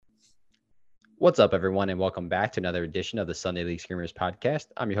What's up, everyone, and welcome back to another edition of the Sunday League Screamers podcast.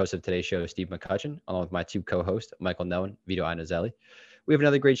 I'm your host of today's show, Steve McCutcheon, along with my two co-hosts, Michael Noen, Vito Anazelli. We have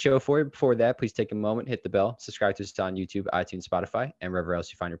another great show for you. Before that, please take a moment, hit the bell, subscribe to us on YouTube, iTunes, Spotify, and wherever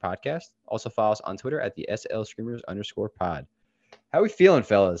else you find your podcast. Also follow us on Twitter at the SL_Screamers_pod. How are we feeling,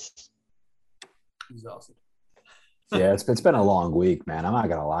 fellas? Exhausted. Yeah, it's been a long week, man. I'm not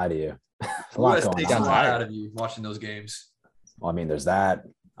gonna lie to you. A lot going takes a on. lot out of you watching those games. Well, I mean, there's that.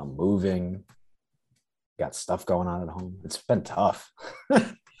 I'm moving. Got stuff going on at home. It's been tough.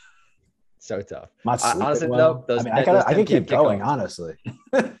 So tough. Honestly, well. though, I can keep going, honestly.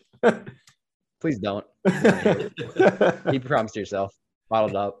 Please don't. Keep your promise to yourself.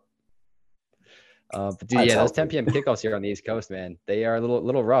 Bottled up. But dude, yeah, those 10 p.m. kickoffs here on the East Coast, man, they are a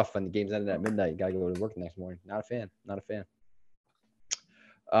little rough when the game's ended at midnight. You gotta go to work the next morning. Not a fan.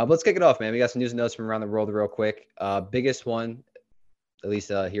 Let's kick it off, man. We got some news and notes from around the world real quick. Biggest one, at least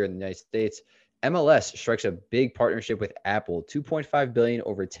here in the United States. MLS strikes a big partnership with Apple, $2.5 billion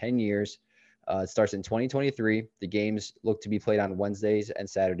over 10 years. It starts in 2023. The games look to be played on Wednesdays and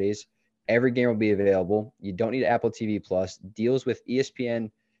Saturdays. Every game will be available. You don't need Apple TV Plus. Deals with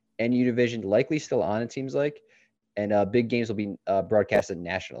ESPN and Univision likely still on, it seems like. And big games will be broadcasted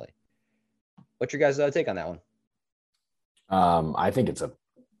nationally. What's your guys' take on that one? I think it's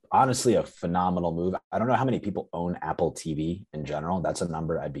honestly a phenomenal move. I don't know how many people own Apple TV in general. That's a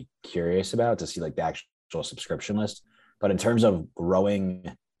number I'd be curious about to see like the actual subscription list. But in terms of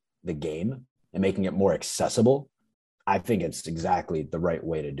growing the game and making it more accessible, I think it's exactly the right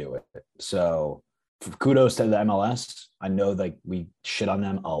way to do it. So kudos to the MLS. I know like we shit on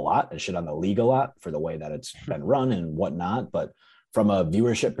them a lot and shit on the league a lot for the way that it's been run and whatnot. But from a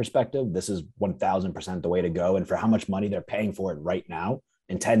viewership perspective, this is 1000% the way to go. And for how much money they're paying for it right now,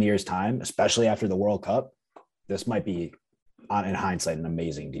 in 10 years' time, especially after the World Cup, this might be, in hindsight, an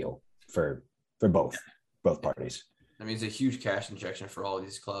amazing deal for both parties. I mean, it's a huge cash injection for all of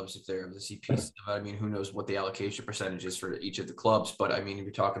these clubs if they're able to see pieces of it. I mean, who knows what the allocation percentage is for each of the clubs, but I mean, if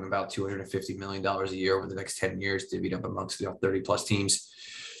you're talking about $250 million a year over the next 10 years divvied up amongst 30 plus teams,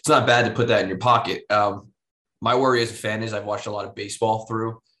 it's not bad to put that in your pocket. My worry as a fan is I've watched a lot of baseball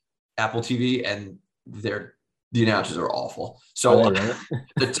through Apple TV, and the announcers are awful. So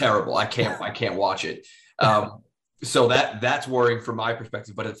they're terrible. I can't watch it. So that's worrying from my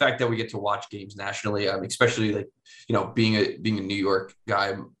perspective. But the fact that we get to watch games nationally, especially like, being a New York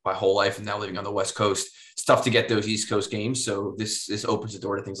guy my whole life and now living on the West Coast, it's tough to get those East Coast games. So this opens the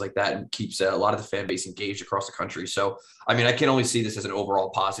door to things like that and keeps a lot of the fan base engaged across the country. So, I mean, I can only see this as an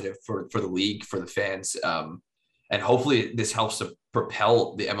overall positive for the league, for the fans. And hopefully this helps to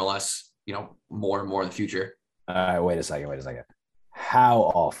propel the MLS, more and more in the future. Wait a second. How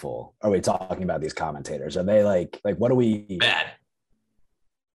awful are we talking about these commentators? Are they like what are we bad?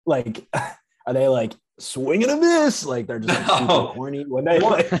 Like, are they like swinging a miss? Like they're just like super corny when they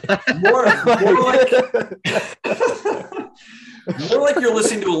more like you're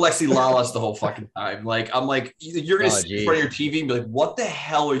listening to Alexi Lalas the whole fucking time. Like I'm like you're gonna sit in front of your TV and be like, what the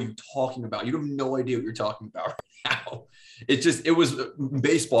hell are you talking about? You have no idea what you're talking about right now. It was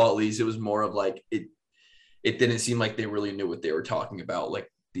baseball, at least. It was more of like it didn't seem like they really knew what they were talking about, like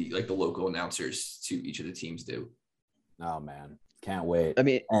the local announcers to each of the teams do. Oh man, can't wait. I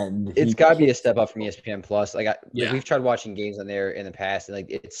mean, it's got to be a step up from ESPN Plus. Like we've tried watching games on there in the past, and like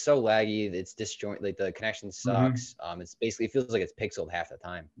it's so laggy, it's disjoint. Like the connection sucks. It's basically, it feels like it's pixeled half the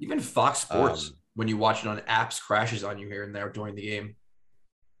time. Even Fox Sports, when you watch it on apps, crashes on you here and there during the game.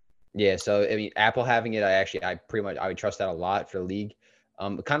 Yeah, so I mean, Apple having it, I would trust that a lot for the league.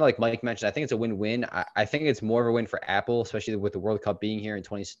 Kind of like Mike mentioned, I think it's a win-win. I think it's more of a win for Apple, especially with the World Cup being here in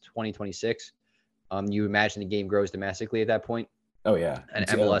 2026. You imagine the game grows domestically at that point. Oh, yeah. And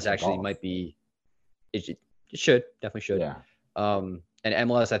MLS actually might be – it definitely should. Yeah. And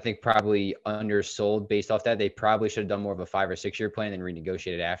MLS, I think, probably undersold based off that. They probably should have done more of a 5 or 6 year plan and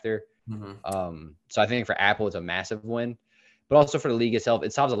renegotiated after. So I think for Apple, it's a massive win. But also for the league itself,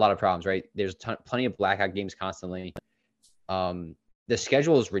 it solves a lot of problems, right? There's plenty of blackout games constantly. The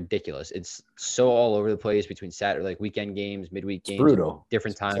schedule is ridiculous. It's so all over the place between Saturday, like weekend games, midweek games, brutal.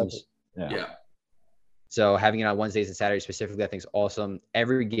 Different times. Yeah. So having it on Wednesdays and Saturdays specifically, I think is awesome.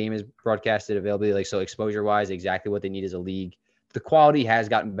 Every game is broadcasted availability, like so exposure wise, exactly what they need as a league. The quality has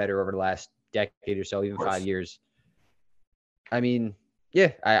gotten better over the last decade or so, even 5 years. I mean,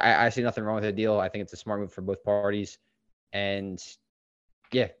 yeah, I see nothing wrong with the deal. I think it's a smart move for both parties, and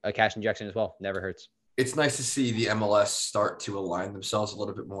yeah, a cash injection as well never hurts. It's nice to see the MLS start to align themselves a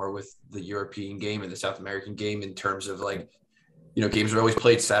little bit more with the European game and the South American game in terms of like, games are always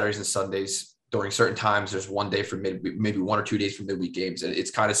played Saturdays and Sundays. during certain times. There's one day for maybe 1 or 2 days for midweek games, and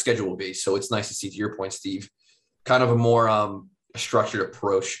it's kind of schedule based. So it's nice to see, to your point, Steve, kind of a more structured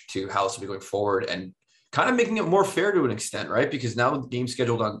approach to how this will be going forward, and kind of making it more fair to an extent, right? Because now with the game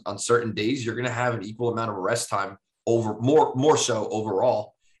scheduled on certain days, you're going to have an equal amount of rest time more so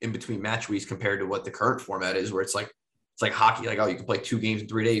overall in between match weeks compared to what the current format is, where it's like hockey, like, oh, you can play 2 games in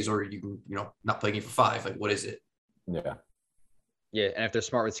 3 days, or you can, not play a game for 5. Like, what is it? Yeah. Yeah, and if they're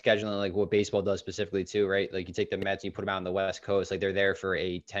smart with scheduling, like what baseball does specifically too, right? Like you take the Mets and you put them out on the West Coast, like they're there for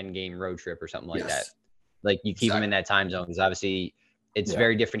a 10-game road trip or something like that. Like you keep them in that time zone, because obviously it's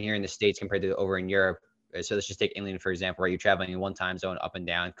very different here in the States compared to over in Europe. So let's just take England, for example, where you're traveling in one time zone up and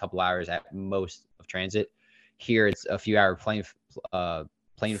down, a couple hours at most of transit. Here, it's a few hour plane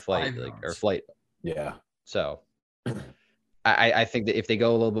flight, or flight. Yeah. So I think that if they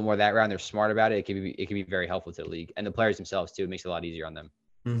go a little bit more that route and they're smart about it, it can be very helpful to the league and the players themselves too. It makes it a lot easier on them.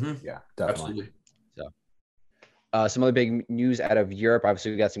 Mm-hmm. Yeah, definitely. Absolutely. So, some other big news out of Europe.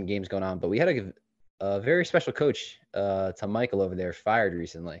 Obviously, we got some games going on, but we had a very special coach, to Michael over there, fired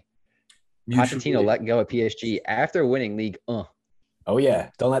recently. Pochettino let go at PSG after winning League. Oh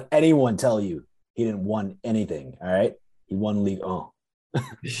yeah, don't let anyone tell you he didn't won anything. All right, he won League.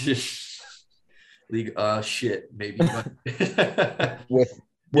 League shit maybe with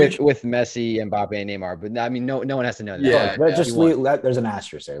Messi, Mbappe, and Neymar, but I mean no one has to know that. Yeah, just leave that. There's an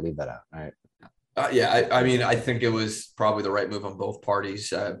asterisk there. Leave that out. All right. I mean, I think it was probably the right move on both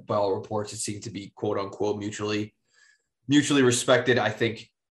parties. By all reports, it seemed to be quote unquote mutually respected. I think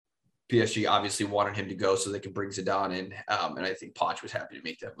PSG obviously wanted him to go so they could bring Zidane in, and I think Poch was happy to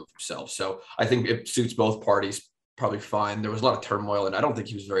make that move himself. So I think it suits both parties probably fine. There was a lot of turmoil, and I don't think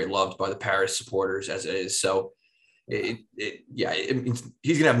he was very loved by the Paris supporters as it is. So he's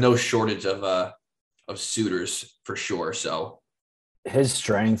gonna have no shortage of suitors for sure. So his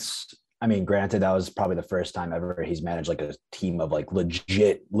strengths, I mean, granted, that was probably the first time ever he's managed like a team of like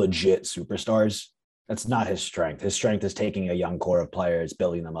legit superstars. That's not his strength. His strength is taking a young core of players,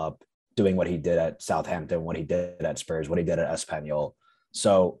 building them up, doing what he did at Southampton, what he did at Spurs, what he did at Espanyol.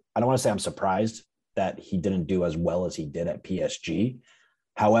 So I don't want to say I'm surprised that he didn't do as well as he did at PSG.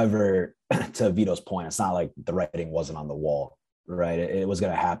 However, to Vito's point, it's not like the writing wasn't on the wall, right? It was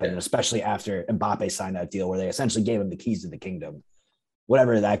going to happen, especially after Mbappe signed that deal where they essentially gave him the keys to the kingdom.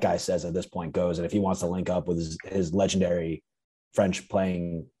 Whatever that guy says at this point goes. And if he wants to link up with his legendary French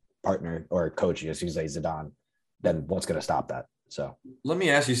playing partner or coach, as you say, Zidane, then what's going to stop that? So let me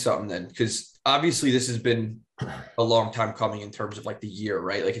ask you something then, because obviously this has been a long time coming in terms of like the year,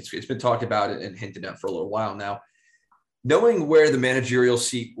 right? Like it's been talked about and hinted at for a little while now. Knowing where the managerial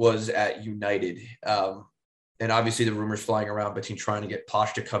seat was at United, and obviously the rumors flying around between trying to get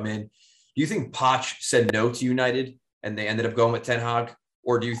Poch to come in, do you think Poch said no to United and they ended up going with Ten Hag?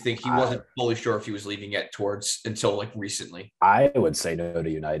 Or do you think he wasn't fully sure if he was leaving yet until like recently? I would say no to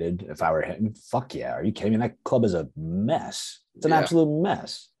United if I were him. Fuck yeah. Are you kidding me? That club is a mess. It's an absolute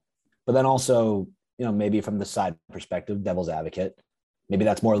mess. But then also, maybe from the side perspective, devil's advocate, maybe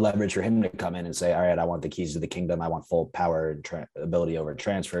that's more leverage for him to come in and say, all right, I want the keys to the kingdom. I want full power and ability over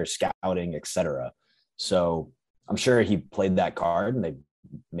transfer, scouting, etc. So I'm sure he played that card and they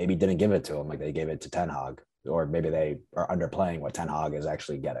maybe didn't give it to him like they gave it to Ten Hag. Or maybe they are underplaying what Ten Hag is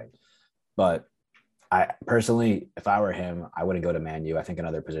actually getting. But I personally, if I were him, I wouldn't go to Man U. I think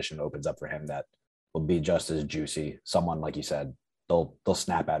another position opens up for him that will be just as juicy. Someone, like you said, they'll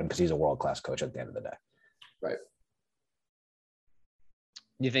snap at him because he's a world-class coach at the end of the day. Right.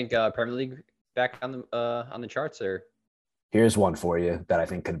 Do you think Premier League back on the charts? Or here's one for you that I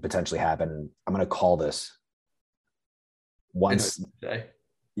think could potentially happen. I'm going to call this once.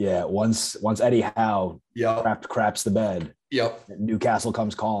 Yeah, once Eddie Howe craps the bed, Newcastle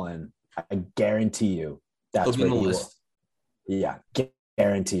comes calling, I guarantee you that's where he will. Yeah,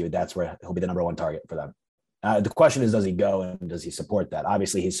 guarantee you that's where he'll be the number one target for them. The question is, does he go and does he support that?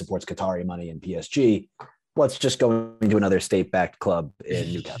 Obviously, he supports Qatari money in PSG. Let's just go into another state-backed club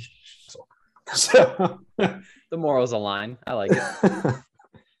in Newcastle. So the morals align. I like it.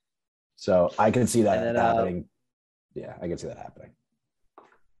 So I can see that happening. Yeah, I can see that happening.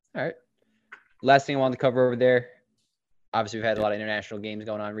 All right. Last thing I wanted to cover over there. Obviously, we've had a lot of international games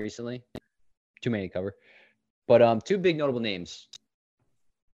going on recently. Too many to cover. But two big notable names.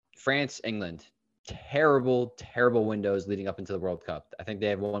 France, England. Terrible, terrible windows leading up into the World Cup. I think they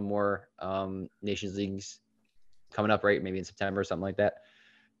have one more Nations Leagues coming up, right? Maybe in September or something like that.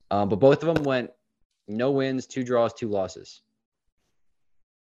 But both of them went no wins, 2 draws, 2 losses.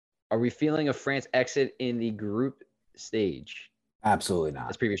 Are we feeling a France exit in the group stage? Absolutely not.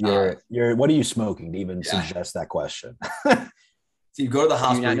 That's previous. You're what are you smoking to even suggest that question? So you go to the Do you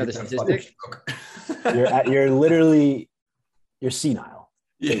hospital. not know you the get that fucking statistic? You're senile.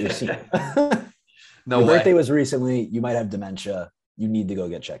 Yeah. You're senile. No Your way. birthday was recently. You might have dementia. You need to go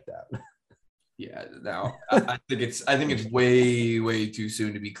get checked out. Yeah, no, I think it's way too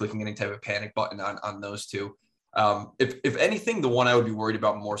soon to be clicking any type of panic button on those two. If anything, the one I would be worried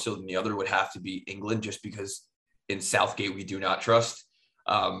about more so than the other would have to be England, just because in Southgate we do not trust.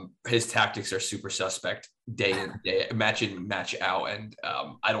 His tactics are super suspect day in, match in, match out, and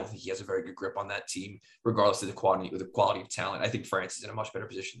I don't think he has a very good grip on that team, regardless of the quality of talent. I think France is in a much better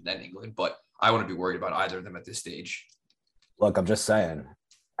position than England, but I wouldn't be worried about either of them at this stage. Look, I'm just saying.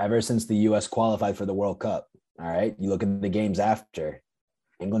 Ever since the U.S. qualified for the World Cup, all right, you look at the games after,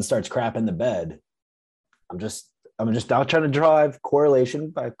 England starts crapping the bed. I'm just not trying to drive correlation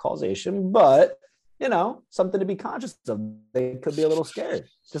by causation, but something to be conscious of. They could be a little scared,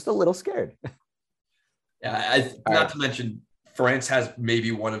 just a little scared. Yeah, not to mention France has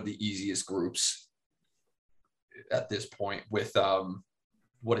maybe one of the easiest groups at this point with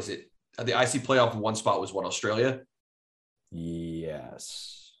what is it? The IC playoff one spot was what, Australia?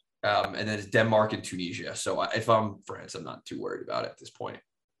 Yes. And then it's Denmark and Tunisia. So if I'm France, I'm not too worried about it at this point.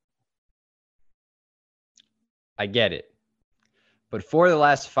 I get it. But 4 of the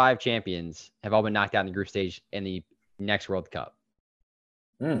last 5 champions have all been knocked out in the group stage in the next World Cup.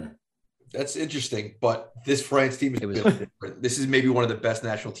 That's interesting. But this France team is different. This is maybe one of the best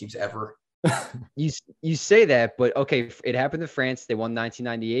national teams ever. You say that, but okay, it happened to France. They won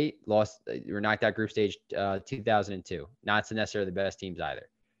 1998, lost, were knocked out group stage 2002. Not necessarily the best teams either.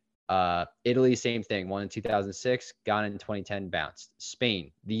 Italy, same thing. Won in 2006, Ghana in 2010, bounced.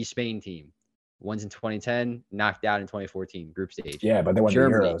 Spain, the Spain team, wins in 2010, knocked out in 2014, group stage. Yeah, but they won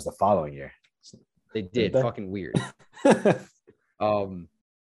Germany, the Euros the following year. They did. Fucking weird.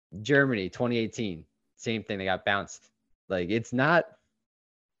 Germany, 2018, same thing. They got bounced. Like, it's not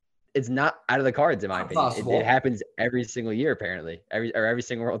out of the cards in my opinion. It happens every single year, apparently. Every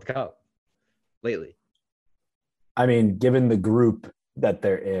single World Cup lately. I mean, given the group that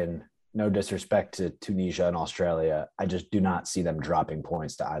they're in, no disrespect to Tunisia and Australia, I just do not see them dropping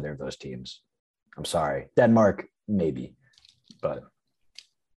points to either of those teams. I'm sorry. Denmark, maybe. But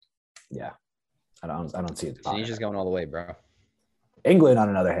yeah, I don't see it. Tunisia's going all the way, bro. England, on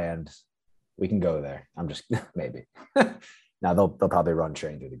another hand, we can go there. I'm just maybe. Now they'll probably run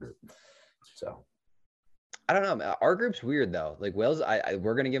train through the group. So I don't know, man. Our group's weird though. Like Wales,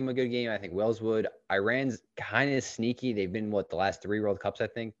 we're gonna give them a good game. I think Wales would. Iran's kind of sneaky. They've been the last 3 World Cups, I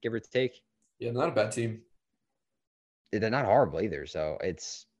think, give or take. Yeah, not a bad team. They're not horrible either. So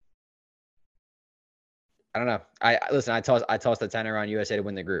it's, I don't know. I tossed the 10 around USA to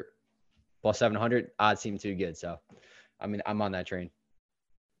win the group. Plus 700 odds seem too good. So I mean, I'm on that train.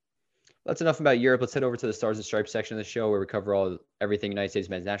 That's enough about Europe. Let's head over to the Stars and Stripes section of the show where we cover everything United States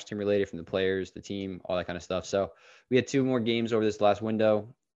men's national team related, from the players, the team, all that kind of stuff. So we had 2 more games over this last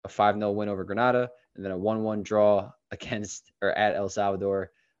window, a 5-0 win over Grenada, and then a 1-1 draw at El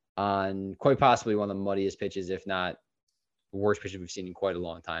Salvador on quite possibly one of the muddiest pitches, if not worst pitches we've seen in quite a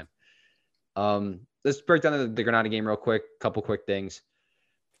long time. Let's break down the Grenada game real quick. Couple quick things.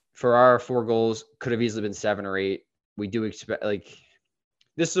 For our 4 goals, could have easily been 7 or 8. We do expect,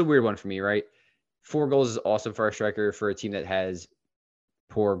 this is a weird one for me, right? 4 goals is awesome for our striker, for a team that has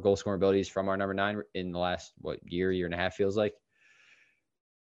poor goal scoring abilities from our number 9 in the last, year and a half feels like.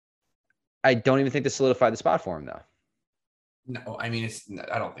 I don't even think this solidified the spot for him, though. No, I mean,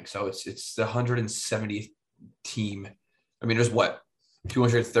 I don't think so. It's the 170th team. I mean, there's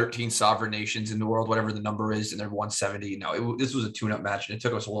 213 sovereign nations in the world, whatever the number is, and they're 170. No, this was a tune-up match, and it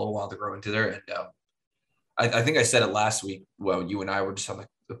took us a little while to grow into there. And I think I said it last week. Well, you and I were just on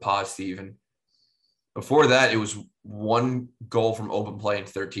the pod, Steve. And before that, it was 1 goal from open play in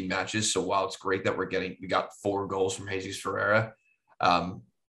 13 matches. So while it's great that we got 4 goals from Jesus Ferreira,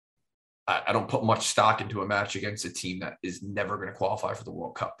 I don't put much stock into a match against a team that is never going to qualify for the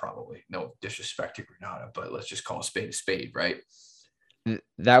World Cup, probably. No disrespect to Grenada, but let's just call a spade, right?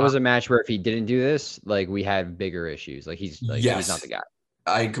 That was a match where if he didn't do this, we had bigger issues. He's not the guy.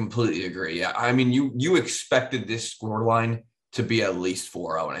 I completely agree. Yeah. I mean, you expected this scoreline to be at least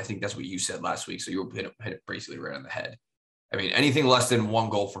 4-0, and I think that's what you said last week. So you hit it basically right on the head. I mean, anything less than 1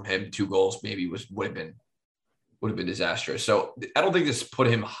 goal from him, 2 goals maybe would have been disastrous. So I don't think this put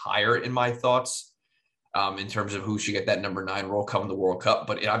him higher in my thoughts in terms of who should get that number 9 role come the World Cup,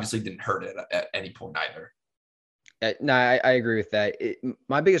 but it obviously didn't hurt it at any point either. No, I agree with that.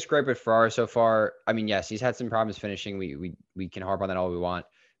 My biggest gripe with Ferrara so far, I mean, yes, he's had some problems finishing. We can harp on that all we want.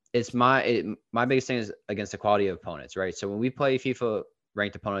 It's my biggest thing is against the quality of opponents, right? So when we play FIFA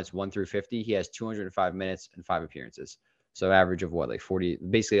ranked opponents 1 through 50, he has 205 minutes and 5 appearances. So average of what, like 40,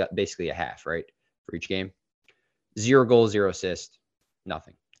 basically a half, right? For each game. 0 goals, 0 assists,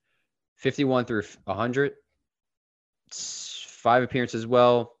 nothing. 51 through 100, 5 appearances as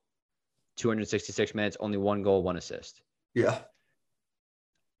well, 266 minutes, only 1 goal, 1 assist. Yeah.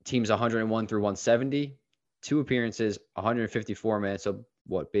 Teams 101 through 170, 2 appearances, 154 minutes. So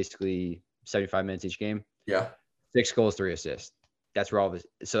what, basically 75 minutes each game? Yeah. 6 goals, 3 assists. That's where all this.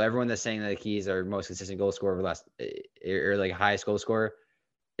 So everyone that's saying that he's our most consistent goal scorer over the last, or like highest goal scorer,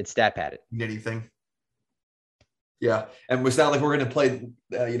 it's stat padded. Anything. Yeah. And it's not like we're going to play,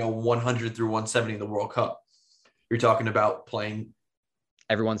 100 through 170 in the World Cup. You're talking about playing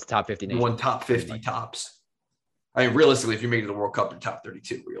everyone's top 50 nation. One top 50 tops. I mean, realistically, if you made it to the World Cup, you're top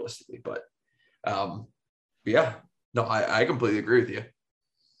 32, realistically. But yeah, no, I completely agree with you.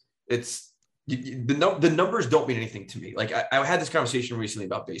 It's the numbers don't mean anything to me. Like I had this conversation recently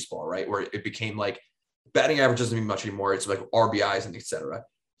about baseball, right? Where it became like batting average doesn't mean much anymore. It's like RBIs and et cetera.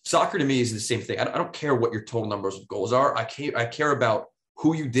 Soccer to me is the same thing. I don't care what your total numbers of goals are. I care about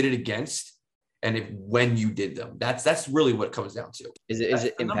who you did it against and when you did them. That's really what it comes down to. Is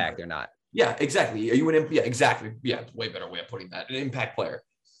it impact or not? Yeah, exactly. Are you an yeah, exactly. Yeah, way better way of putting that. An impact player.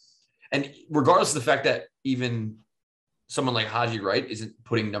 And regardless of the fact that even someone like Haji Wright isn't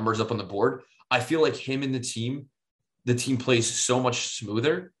putting numbers up on the board, I feel like him and the team plays so much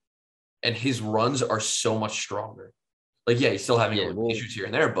smoother and his runs are so much stronger. Like, yeah, he's still having issues here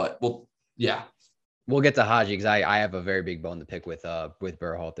and there, but yeah. We'll get to Haji because I have a very big bone to pick with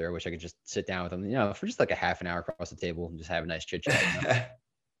Berhalter. I wish I could just sit down with him, for just like a half an hour across the table and just have a nice chit chat.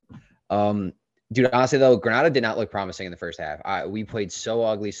 Dude, honestly though, Granada did not look promising in the first half. We played so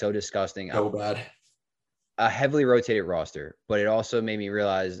ugly, so disgusting. So bad. A heavily rotated roster, but it also made me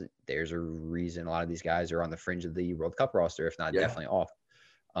realize there's a reason a lot of these guys are on the fringe of the World Cup roster, if not definitely off.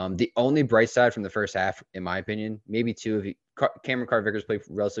 The only bright side from the first half, in my opinion, maybe two of Cameron Carter-Vickers played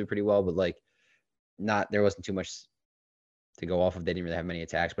relatively pretty well, but like there wasn't too much to go off of. They didn't really have many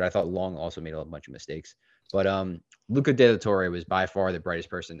attacks, but I thought Long also made a bunch of mistakes. But Luca De La Torre was by far the brightest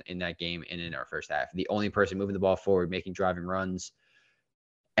person in that game and in our first half. The only person moving the ball forward, making driving runs,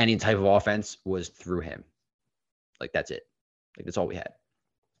 any type of offense was through him. Like, that's it. Like, that's all we had.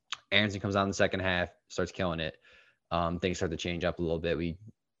 Aronson comes on in the second half, starts killing it. Things start to change up a little bit. We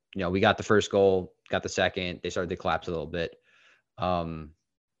got the first goal, got the second. They started to collapse a little bit. That's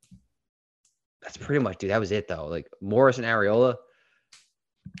pretty much, dude. That was it, though. Like, Morris and Areola.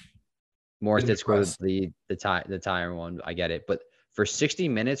 Morris did score the tire one. I get it. But for 60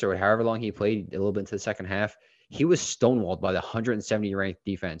 minutes or however long he played, a little bit into the second half, he was stonewalled by the 170 ranked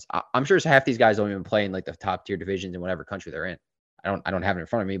defense. I'm sure half these guys don't even play in like the top tier divisions in whatever country they're in. I don't have it in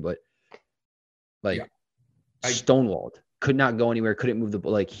front of me, but stonewalled. Could not go anywhere. Couldn't move the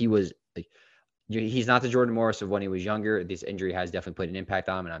ball. Like, he was like, he's not the Jordan Morris of when he was younger. This injury has definitely played an impact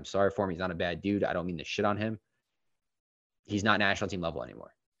on him, and I'm sorry for him. He's not a bad dude. I don't mean to shit on him. He's not national team level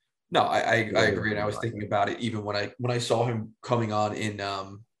anymore. No, I agree. And I was thinking about it even when I saw him coming on in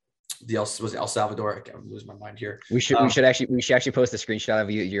El Salvador. I can't lose my mind here. We should actually post a screenshot of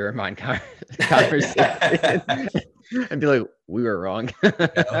your mind conversation and be like, we were wrong.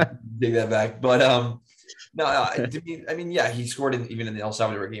 Dig that back. But no, I mean, yeah, he scored even in the El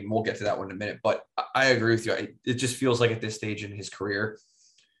Salvador game. We'll get to that one in a minute. But I agree with you. It just feels like at this stage in his career,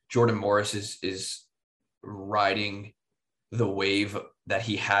 Jordan Morris is riding the wave that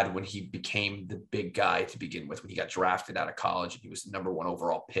he had when he became the big guy to begin with, when he got drafted out of college and he was the number 1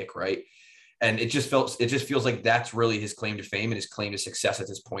 overall pick, right? And it just feels like that's really his claim to fame and his claim to success at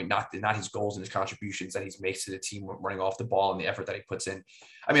this point, not his goals and his contributions that he makes to the team running off the ball and the effort that he puts in.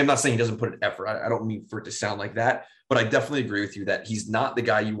 I mean, I'm not saying he doesn't put an effort. I don't mean for it to sound like that, but I definitely agree with you that he's not the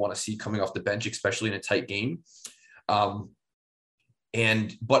guy you want to see coming off the bench, especially in a tight game. But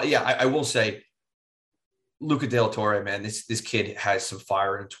yeah, I will say, Luca De La Torre, man, this kid has some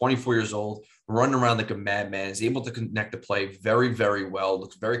fire. And 24 years old, running around like a madman, is able to connect the play very, very well,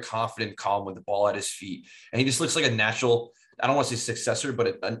 looks very confident, calm with the ball at his feet. And he just looks like a natural, I don't want to say successor,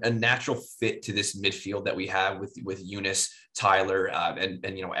 but a natural fit to this midfield that we have with Eunice, Tyler, and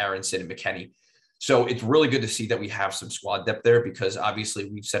Aronson and McKennie. So it's really good to see that we have some squad depth there, because obviously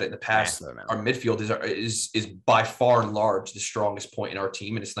we've said it in the past, our midfield is by far and large the strongest point in our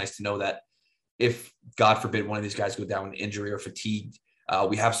team. And it's nice to know that if, God forbid, one of these guys go down with injury or fatigue,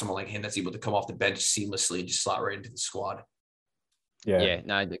 we have someone like him that's able to come off the bench seamlessly and just slot right into the squad. Yeah,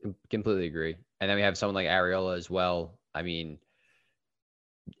 no, I completely agree. And then we have someone like Areola as well. I mean,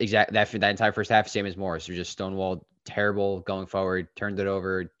 exactly that entire first half, same as Morris. They're just stonewalled, terrible going forward, turned it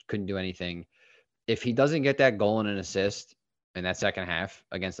over, couldn't do anything. If he doesn't get that goal and an assist in that second half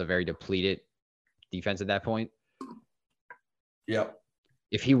against a very depleted defense at that point, Yep.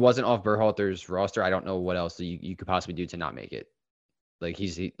 If he wasn't off Berhalter's roster, I don't know what else you could possibly do to not make it. Like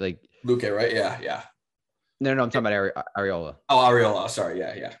like Luque, right? Yeah. No, I'm talking about Arriola. Oh, Arriola. Sorry.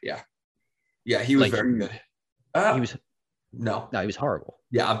 Yeah, he was Like, very good. He was no, he was horrible.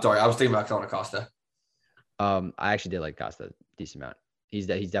 Yeah, I'm sorry. I was thinking about Kellyn Acosta. I actually did like Costa a decent amount. He's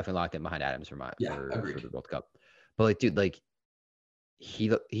definitely locked in behind Adams for the World Cup. But like, dude, like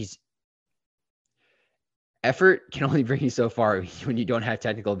he's effort can only bring you so far when you don't have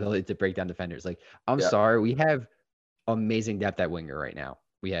technical ability to break down defenders. Like, I'm sorry, we have amazing depth at winger right now.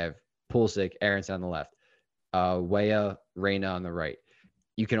 We have Pulisic, Aronson on the left, Weah, Reyna on the right.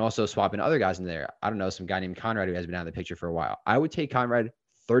 You can also swap in other guys in there. I don't know, some guy named Conrad who has been out of the picture for a while. I would take Conrad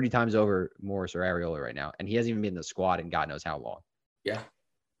 30 times over Morris or Arriola right now, and he hasn't even been in the squad in God knows how long. Yeah.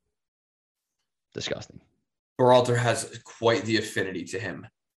 Disgusting. Berhalter has quite the affinity to him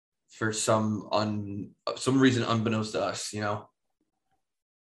for some reason unbeknownst to us, you know?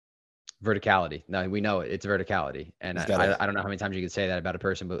 Verticality. No, we know it. It's verticality. And I don't know how many times you could say that about a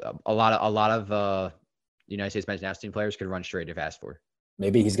person, but a lot of United States men's national team players could run straight if asked for.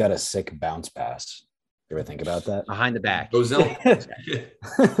 Maybe he's got a sick bounce pass. You ever think about that? Behind the back. Ozil.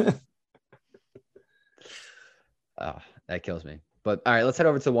 That kills me. But all right, let's head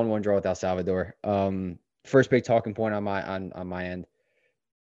over to the 1-1 draw with El Salvador. First big talking point on my end.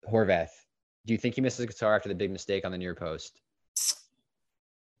 Horvath. Do you think he misses Qatar after the big mistake on the near post?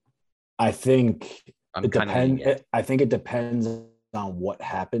 I think it depends. I think it depends on what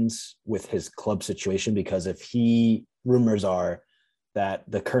happens with his club situation, because if rumors are that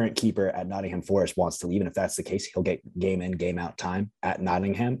the current keeper at Nottingham Forest wants to leave, and if that's the case, he'll get game in, game out time at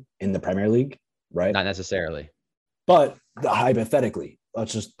Nottingham in the Premier League, right? Not necessarily. But hypothetically,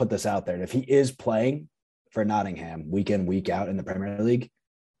 let's just put this out there. And if he is playing for Nottingham week in, week out in the Premier League,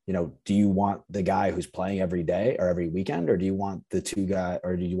 you know, do you want the guy who's playing every day or every weekend, or do you want the two guy,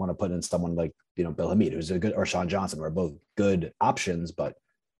 or do you want to put in someone like, you know, Bill Hamid, who's a good, or Sean Johnson, who are both good options? But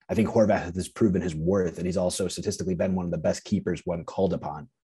I think Horvath has proven his worth, and he's also statistically been one of the best keepers when called upon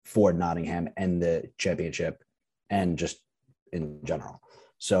for Nottingham and the championship and just in general.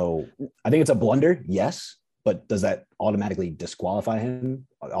 So I think it's a blunder, yes, but does that automatically disqualify him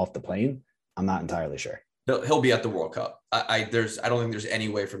off the plane? I'm not entirely sure. He'll be at the World Cup. I don't think there's any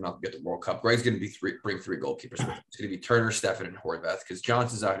way for him not to be at the World Cup. Greg's going to bring three goalkeepers with him. It's going to be Turner, Steffen, and Horvath, because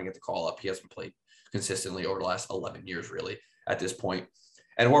Johnson's not going to get the call up. He hasn't played consistently over the last 11 years, really, at this point.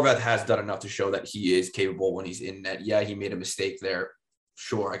 And Horvath has done enough to show that he is capable when he's in net. Yeah, he made a mistake there.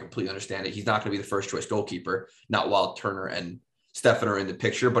 Sure, I completely understand it. He's not going to be the first choice goalkeeper, not while Turner and Steffen are in the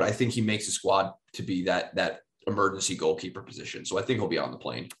picture, but I think he makes the squad to be that emergency goalkeeper position. So I think he'll be on the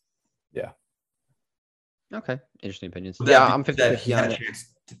plane. Yeah. Okay. Interesting opinions. I'm 50-50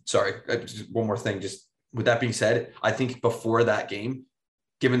 Sorry, just one more thing. Just with that being said, I think before that game,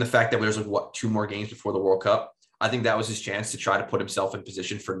 given the fact that there's two more games before the World Cup, I think that was his chance to try to put himself in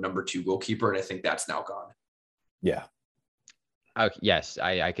position for number 2 goalkeeper. And I think that's now gone. Yeah. Okay, yes,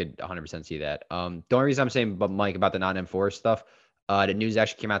 I could 100% see that. The only reason I'm saying, Mike, about the Nottingham Forest stuff, the news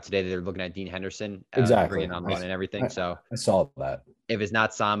actually came out today that they're looking at Dean Henderson, bringing on and everything. So I saw that. If it's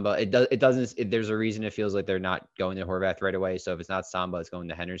not Samba, it doesn't. There's a reason it feels like they're not going to Horvath right away. So if it's not Samba, it's going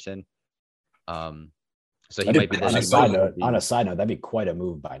to Henderson. So he might be on a side note, that'd be quite a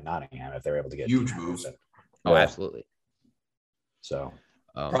move by Nottingham if they're able to get huge moves. Oh, absolutely. So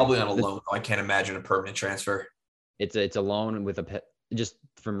probably on a loan. I can't imagine a permanent transfer. It's a loan with just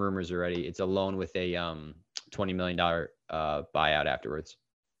from rumors already. It's a loan with a $20 million buyout afterwards.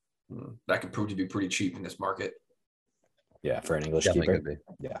 That could prove to be pretty cheap in this market. Yeah, for an English keeper.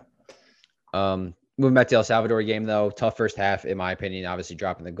 Yeah. Moving back to El Salvador game though, tough first half in my opinion. Obviously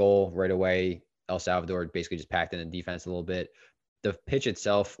dropping the goal right away. El Salvador basically just packed in the defense a little bit. The pitch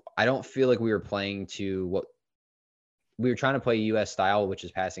itself, I don't feel like we were playing to what we were trying to play U.S. style, which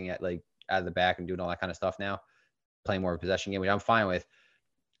is passing at like out of the back and doing all that kind of stuff now. Playing more of a possession game, which I'm fine with.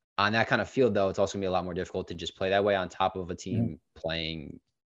 On that kind of field, though, it's also going to be a lot more difficult to just play that way on top of a team playing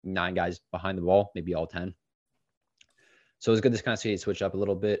 9 guys behind the ball, maybe all 10. So it's good to kind of see it switch up a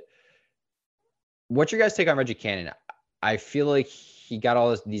little bit. What's your guys' take on Reggie Cannon? I feel like he got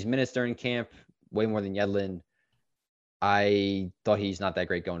all these minutes during camp, way more than Yedlin. I thought he's not that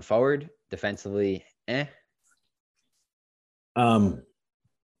great going forward. Defensively, I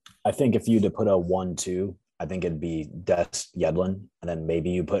think if you had to put a 1-2, I think it'd be Des Yedlin, and then maybe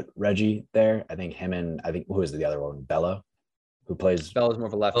you put Reggie there. I think him and who is the other one? Bello, who plays. Bello's more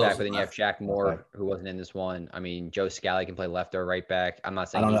of a left back, but then you have Jack Moore, who wasn't in this one. I mean, Joe Scally can play left or right back. I'm not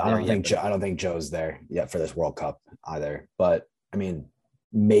saying I don't think Joe's there yet for this World Cup either. But I mean,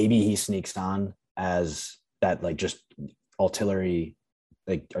 maybe he sneaks on as that, like just artillery,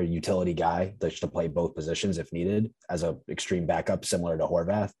 like or utility guy to play both positions if needed as a extreme backup, similar to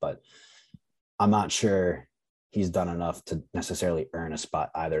Horvath. But I'm not sure he's done enough to necessarily earn a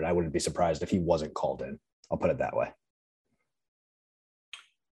spot either. And I wouldn't be surprised if he wasn't called in. I'll put it that way.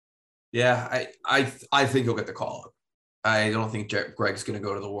 Yeah, I think he'll get the call up. I don't think Greg's going to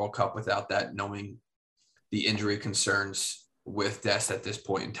go to the World Cup without that, knowing the injury concerns with Dest at this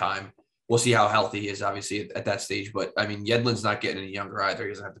point in time. We'll see how healthy he is, obviously, at that stage. But, I mean, Yedlin's not getting any younger either. He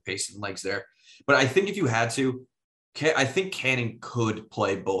doesn't have the pace and legs there. But I think if you had to, I think Canning could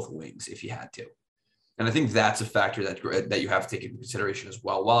play both wings if he had to. And I think that's a factor that you have to take into consideration as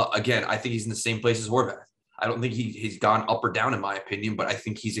well. Well, again, I think he's in the same place as Horvath. I don't think he's gone up or down, in my opinion, but I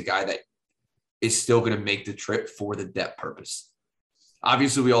think he's a guy that is still going to make the trip for the depth purpose.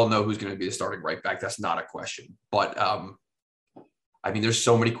 Obviously, we all know who's going to be the starting right back. That's not a question. But, I mean, there's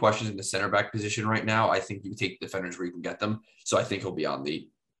so many questions in the center back position right now. I think you take defenders where you can get them. So I think he'll be on the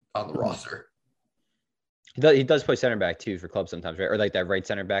roster. He does play center back too for clubs sometimes, right? Or like that right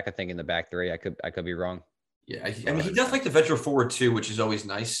center back, I think in the back three. I could be wrong. Yeah, I mean, he does like the venture forward too, which is always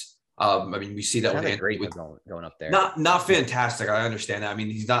nice. I mean, we see that with great going up there. Not fantastic. I understand that. I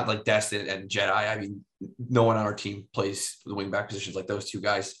mean, he's not like Destin and Jedi. I mean, no one on our team plays the wing back positions like those two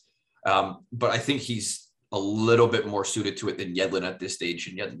guys. But I think he's a little bit more suited to it than Yedlin at this stage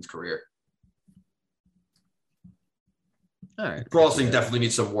in Yedlin's career. All right. Brosling definitely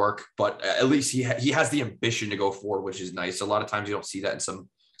needs some work, but at least he has the ambition to go forward, which is nice. A lot of times you don't see that in some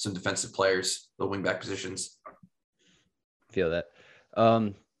defensive players, the wing back positions. Feel that.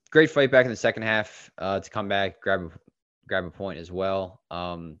 Great fight back in the second half to come back, grab a point as well.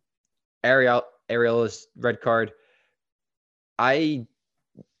 Ariela's red card. I'm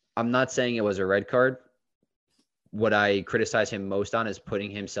not saying it was a red card. What I criticize him most on is putting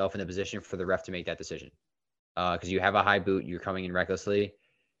himself in the position for the ref to make that decision. Because you have a high boot, you're coming in recklessly.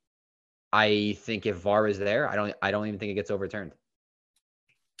 I think if VAR is there, I don't even think it gets overturned.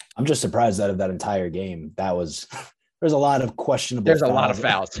 I'm just surprised that of that entire game, there's a lot of questionable. There's a lot of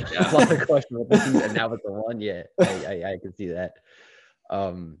fouls. A lot of questionable things, and that was the one. Yeah, I can see that.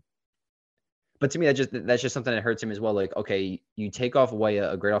 But to me, that's just something that hurts him as well. Like, okay, you take off away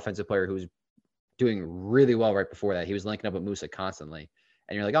a great offensive player who's doing really well right before that. He was linking up with Musa constantly.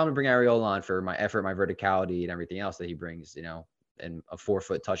 And you're like, I'm going to bring Ariola on for my effort, my verticality, and everything else that he brings, and a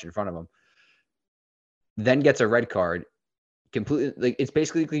 4-foot touch in front of him. Then gets a red card. Completely, like, it's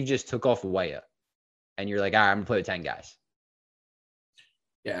basically you just took off Weah. And you're like, all right, I'm going to play with 10 guys.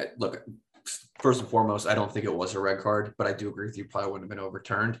 Yeah, look, first and foremost, I don't think it was a red card, but I do agree with you, probably wouldn't have been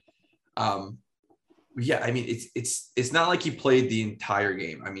overturned. Yeah, I mean, it's not like he played the entire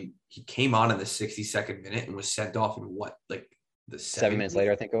game. I mean, he came on in the 62nd minute and was sent off in what, like the 7 minutes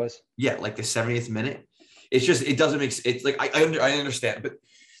later, I think it was. Yeah, like the 70th minute. It's just, it doesn't make it's like I understand, but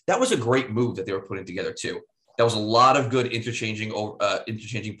that was a great move that they were putting together too. That was a lot of good interchanging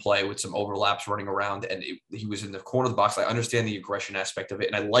play with some overlaps running around, and he was in the corner of the box. I understand the aggression aspect of it,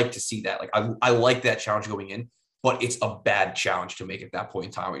 and I like to see that. Like I like that challenge going in, but it's a bad challenge to make at that point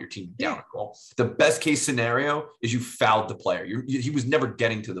in time when your team down a goal. The best case scenario is you fouled the player. He was never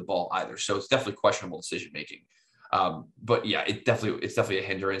getting to the ball either, so it's definitely questionable decision making. But yeah, it's definitely a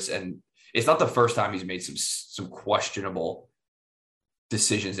hindrance, and it's not the first time he's made some questionable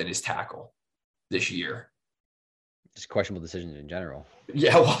decisions in his tackle this year. Just questionable decisions in general.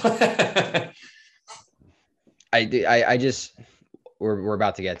 Yeah, well, I just we're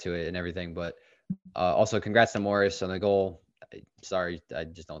about to get to it and everything, but also congrats to Morris on the goal. Sorry, I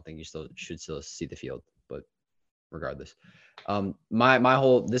just don't think you should still see the field, but regardless,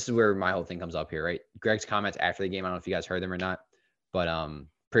 this is where my whole thing comes up here, right? Greg's comments after the game, I don't know if you guys heard them or not, but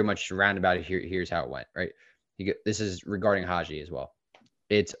pretty much roundabout here's how it went, right? This is regarding Haji as well.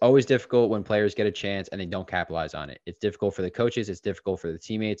 It's always difficult when players get a chance and they don't capitalize on it. It's difficult for the coaches. It's difficult for the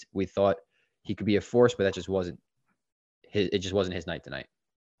teammates. We thought he could be a force, but that just wasn't his night tonight.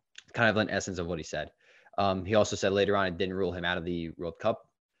 Kind of an essence of what he said. He also said later on it didn't rule him out of the World Cup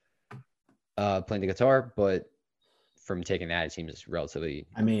playing the guitar, but from taking that, it seems relatively.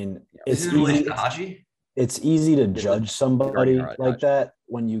 I mean, it's easy to judge somebody like that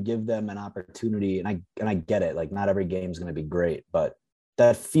when you give them an opportunity, and I get it. Like, not every game is going to be great, but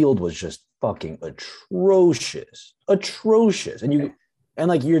that field was just fucking atrocious. And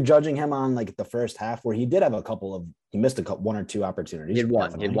like, you're judging him on like the first half where he did have he missed one or two opportunities. He had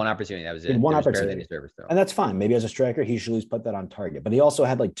one opportunity. That was it. One opportunity. And that's fine. Maybe as a striker, he should at least put that on target. But he also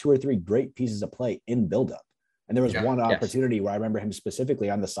had like 2 or 3 great pieces of play in buildup. And there was one opportunity where I remember him specifically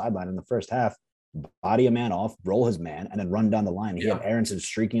on the sideline in the first half, body a man off, roll his man, and then run down the line. He had Aronson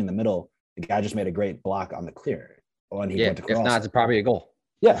streaking in the middle. The guy just made a great block on the clear. when he went to cross. If not, it's probably a goal.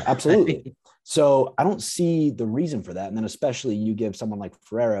 Yeah, absolutely. So I don't see the reason for that. And then especially you give someone like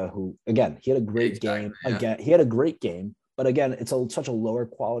Ferreira, who, again, he had a great game. Yeah. Again, he had a great game. But again, it's such a lower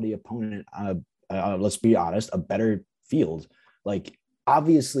quality opponent. Let's be honest, a better field. Like,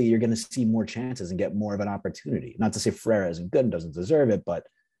 obviously, you're going to see more chances and get more of an opportunity. Not to say Ferreira isn't good and doesn't deserve it, but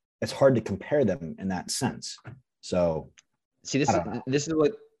it's hard to compare them in that sense. So, see, this is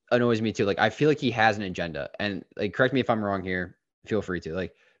what annoys me too. Like, I feel like he has an agenda. And like, correct me if I'm wrong here. Feel free to.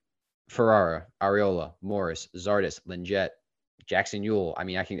 Like, Ferrara, Arriola, Morris, Zardes, Lingette, Jackson Ewell. I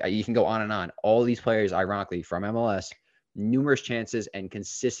mean, you can go on and on. All these players, ironically, from MLS, numerous chances and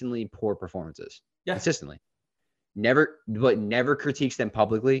consistently poor performances. Yeah. Consistently. Never critiques them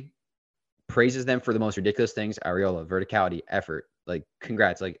publicly, praises them for the most ridiculous things. Arriola, verticality, effort. Like,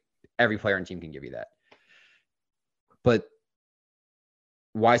 congrats. Like, every player on the team can give you that. But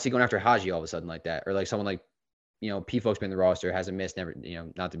why is he going after Haji all of a sudden like that? Or like someone like, P. Folks been in the roster, hasn't missed, never,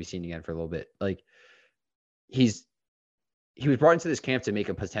 not to be seen again for a little bit. Like, he was brought into this camp to make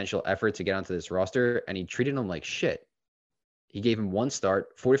a potential effort to get onto this roster, and he treated him like shit. He gave him one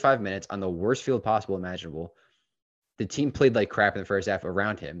start, 45 minutes on the worst field possible imaginable. The team played like crap in the first half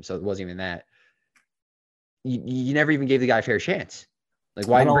around him, so it wasn't even that. You never even gave the guy a fair chance. Like,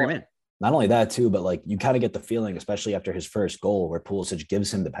 why didn't you bring him in? Not only that, too, but like you kind of get the feeling, especially after his first goal, where Pulisic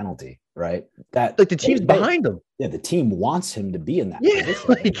gives him the penalty, right? That like the team's behind him. Yeah, the team wants him to be in that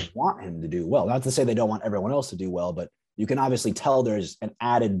position. They want him to do well. Not to say they don't want everyone else to do well, but you can obviously tell there's an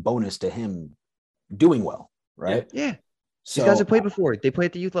added bonus to him doing well, right? Yeah. So, these guys have played before. They played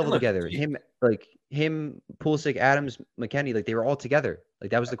at the youth level together. Him, Pulisic, Adams, McKennie, like they were all together. Like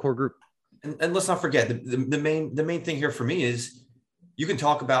that was the core group. And let's not forget the main thing here for me is you can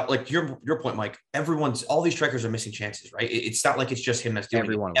talk about like your point, Mike. All these strikers are missing chances, right? It's not like it's just him that's doing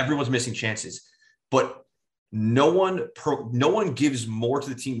it. Everyone's missing chances, but no one gives more to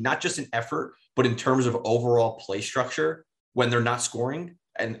the team, not just in effort, but in terms of overall play structure when they're not scoring.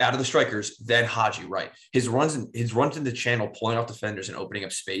 And out of the strikers, then Haji, right? His runs in the channel, pulling off defenders and opening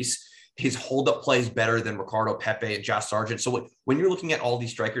up space. His hold-up play is better than Ricardo Pepe and Josh Sargent. So when you're looking at all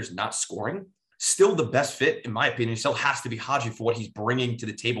these strikers not scoring, still the best fit, in my opinion, still has to be Haji for what he's bringing to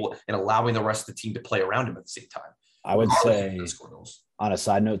the table and allowing the rest of the team to play around him at the same time. I would say, on a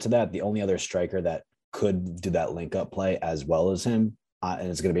side note to that, the only other striker that could do that link-up play as well as him, and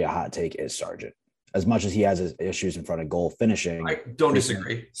it's going to be a hot take, is Sargent. As much as he has his issues in front of goal finishing, I don't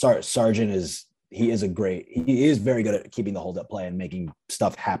disagree. Sargent is very good at keeping the hold up play and making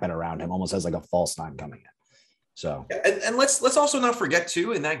stuff happen around him, almost as like a false nine coming in. So and let's also not forget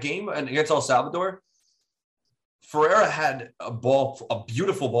too, in that game against El Salvador, Ferreira had a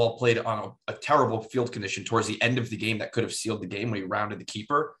beautiful ball played on a terrible field condition towards the end of the game that could have sealed the game when he rounded the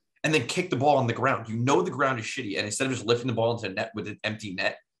keeper and then kicked the ball on the ground. The ground is shitty, and instead of just lifting the ball into net with an empty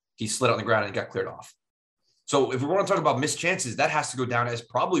net, he slid on the ground and got cleared off. So if we want to talk about missed chances, that has to go down as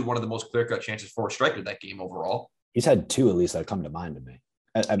probably one of the most clear-cut chances for a striker that game overall. He's had two at least that come to mind to me.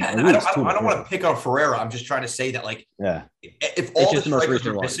 I don't want to pick on Ferreira. I'm just trying to say that, like, if all the strikers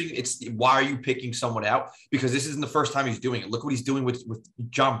are missing, it's why are you picking someone out? Because this isn't the first time he's doing it. Look what he's doing with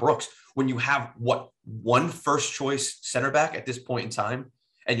John Brooks. When you have one first-choice center back at this point in time,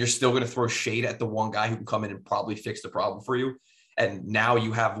 and you're still going to throw shade at the one guy who can come in and probably fix the problem for you. And now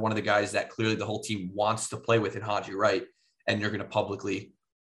you have one of the guys that clearly the whole team wants to play with in Haji, right? And you're going to publicly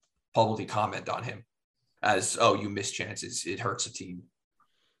comment on him as, oh, you missed chances. It hurts the team.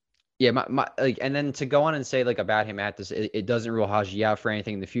 Yeah, and then to go on and say like about him at this, it doesn't rule Haji out for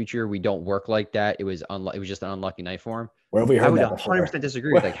anything in the future. We don't work like that. It was just an unlucky night for him. Where have we heard I would that 100%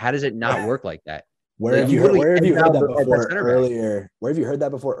 disagree. Like, how does it not work like that? Where have you heard that before earlier? Where have you heard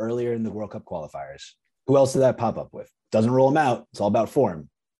that before earlier in the World Cup qualifiers? Who else did that pop up with? Doesn't rule him out. It's all about form,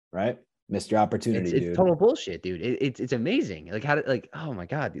 right? Missed your opportunity, dude. It's total bullshit, dude. It's amazing. Like, oh my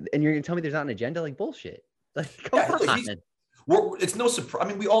God. And you're going to tell me there's not an agenda? Like, bullshit. Like, come on. It's no surprise. I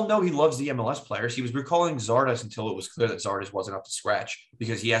mean, we all know he loves the MLS players. He was recalling Zardes until it was clear that Zardes wasn't up to scratch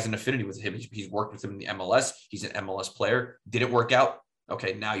because he has an affinity with him. He's worked with him in the MLS. He's an MLS player. Didn't work out.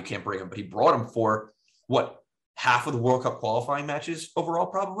 Okay, now you can't bring him. But he brought him for, half of the World Cup qualifying matches overall,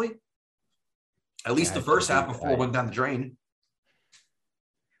 probably? At least the first half before it went down the drain.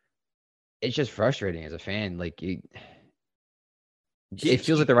 It's just frustrating as a fan. Like, it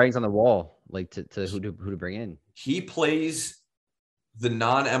feels like the writing's on the wall, like to who to bring in. He plays the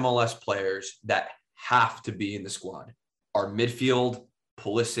non-MLS players that have to be in the squad. Our midfield,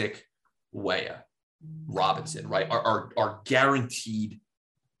 Pulisic, Weah, Robinson, right? Are guaranteed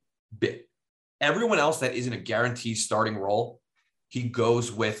bit. Everyone else that isn't a guaranteed starting role, he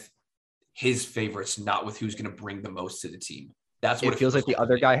goes with his favorites, not with who's going to bring the most to the team. That's what it feels like the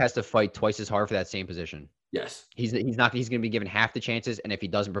other guy has to fight twice as hard for that same position. Yes. He's going to be given half the chances, and if he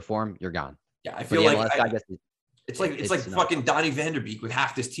doesn't perform, you're gone. Yeah, I feel like it's like fucking Donnie Van Der Beek with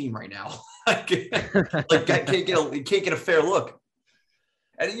half this team right now. Like can't get a fair look.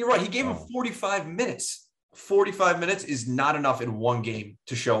 And you're right. He gave him 45 minutes. 45 minutes is not enough in one game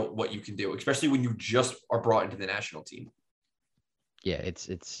to show what you can do, especially when you just are brought into the national team. Yeah, it's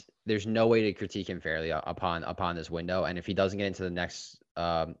there's no way to critique him fairly upon this window. And if he doesn't get into the next,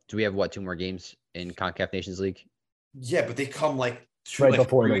 do we have 2 more games in CONCACAF Nations League? Yeah, but they come right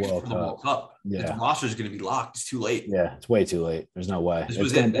before the World Cup. Yeah, the roster is going to be locked. It's too late. Yeah, it's way too late. There's no way.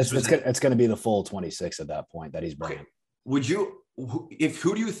 It's going to be the full 26 at that point that he's bringing. Okay.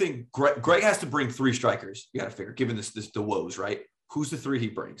 Who do you think Greg has to bring 3 strikers? You got to figure, given the woes, right? Who's the 3 he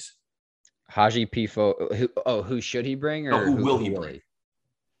brings? Haji, Pifo. Who should he bring, or who will he bring?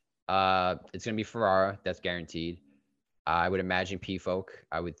 It's going to be Ferrara. That's guaranteed. I would imagine Pifo,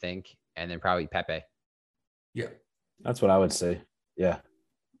 I would think, and then probably Pepe. Yeah, that's what I would say. Yeah,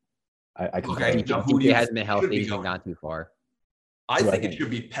 I can. Okay, he hasn't been healthy. He's gone too far. I think it should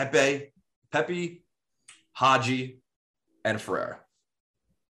be Pepe, Haji, and Ferrara.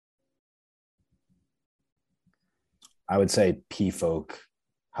 I would say P-Folk,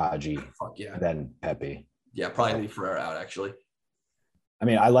 Haji, yeah. Then Pepe. Yeah, probably leave Ferrara out, actually. I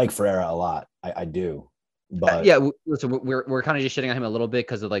mean, I like Ferrara a lot. I do. But yeah, so we're kind of just shitting on him a little bit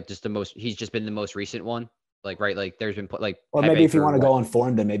because of he's just been the most recent one. Right? There's been Or maybe if you want to go on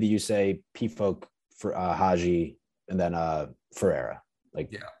form, then maybe you say P-Folk for Haji and then Ferrara.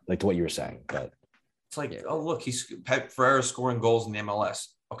 Like to what you were saying. But it's look, Ferrara's scoring goals in the MLS.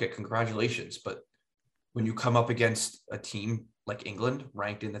 Okay, congratulations. But when you come up against a team like England,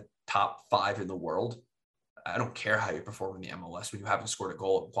 ranked in the top 5 in the world, I don't care how you perform in the MLS when you haven't scored a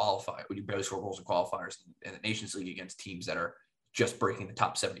goal in qualify, when you barely score goals in qualifiers in the Nations League against teams that are just breaking the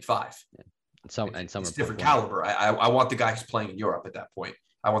top 75. Yeah. Some it's different caliber. I want the guy who's playing in Europe at that point.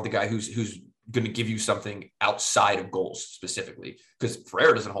 I want the guy who's going to give you something outside of goals specifically, because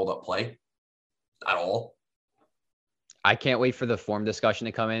Ferrara doesn't hold up play at all. I can't wait for the form discussion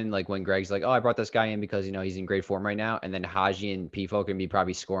to come in. Like when Greg's like, "Oh, I brought this guy in because he's in great form right now," and then Haji and Pifo are gonna be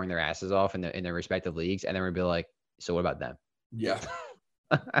probably scoring their asses off in their respective leagues, and then we're gonna be like, "So what about them?" Yeah.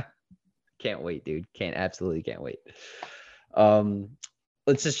 Can't wait, dude. Absolutely can't wait.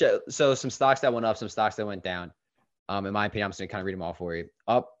 Let's just show. So some stocks that went up, some stocks that went down. In my opinion, I'm just gonna kind of read them all for you.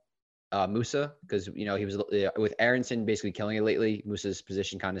 Up, Musa, because he was with Aronson basically killing it lately. Musa's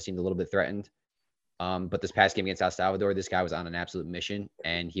position kind of seemed a little bit threatened. But this past game against El Salvador, this guy was on an absolute mission,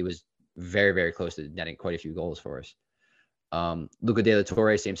 and he was very, very close to netting quite a few goals for us. Luca De La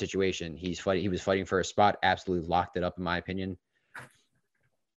Torre, same situation. He was fighting for a spot, absolutely locked it up, in my opinion.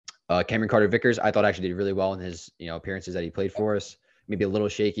 Cameron Carter-Vickers, I thought actually did really well in his appearances that he played for us. Maybe a little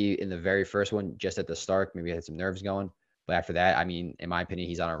shaky in the very first one, just at the start. Maybe had some nerves going, but after that, I mean, in my opinion,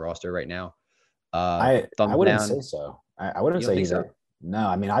 he's on our roster right now. I wouldn't say so. I wouldn't say he's no.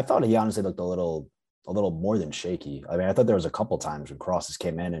 I mean, I thought he honestly looked a little more than shaky. I mean, I thought there was a couple times when crosses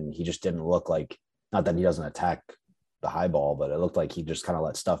came in and he just didn't look like, not that he doesn't attack the high ball, but it looked like he just kind of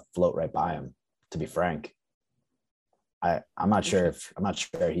let stuff float right by him, to be frank. I'm not sure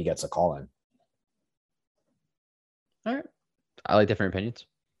he gets a call in. All right. I like different opinions.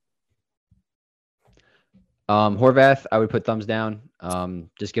 Horvath, I would put thumbs down.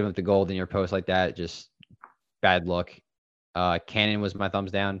 Just give him the gold in your post like that. Just bad luck. Cannon was my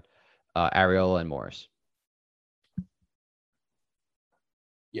thumbs down. Ariel and Morris.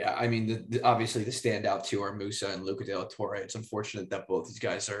 Yeah, I mean, obviously the standout two are Musa and Luca De La Torre. It's unfortunate that both these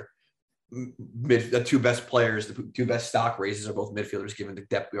guys are the 2 best players, the 2 best stock raises are both midfielders, given the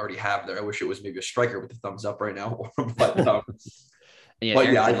depth we already have there. I wish it was maybe a striker with the thumbs up right now. I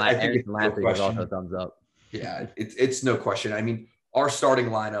think Lamprey was also thumbs up. Yeah, it's no question. I mean, our starting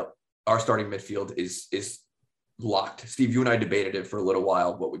midfield is locked. Steve, you and I debated it for a little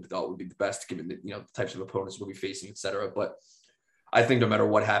while, what we thought would be the best given the types of opponents we'll be facing, etc. But I think no matter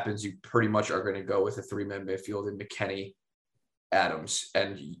what happens, you pretty much are going to go with a 3-man midfield in McKennie, Adams,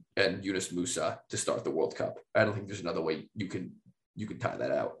 and Yunus Musa to start the World Cup. I don't think there's another way you can tie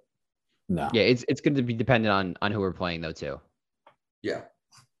that out. No. Yeah, it's going to be dependent on who we're playing though too. Yeah.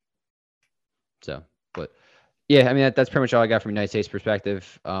 So, but yeah, I mean that's pretty much all I got from United States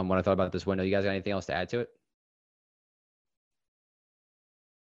perspective. When I thought about this window, you guys got anything else to add to it?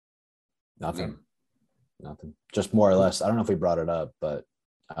 Nothing. Just more or less. I don't know if we brought it up, but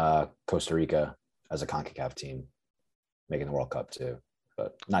Costa Rica as a CONCACAF team making the World Cup too,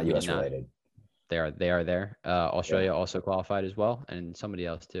 but not U.S. related. They are there. Australia also qualified as well, and somebody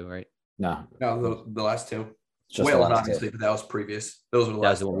else too, right? No, No, the last two. just the Wales, last obviously, two. but that was previous. Those were the That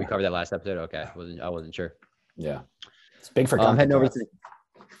was last the one two. we covered that last episode. Okay, I wasn't sure. Yeah, it's big for Heading over CONCACAF.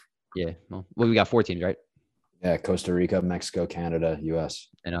 to well, we got 4 teams, right? Yeah, Costa Rica, Mexico, Canada, U.S.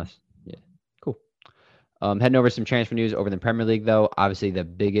 And us. Yeah, cool. Heading over some transfer news over the Premier League, though. Obviously, the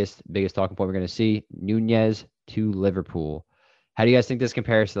biggest talking point we're going to see: Nunez to Liverpool. How do you guys think this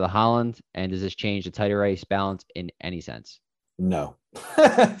compares to the Haaland? And does this change the title race balance in any sense? No.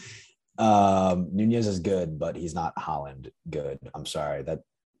 Nunez is good, but he's not Haaland good. I'm sorry.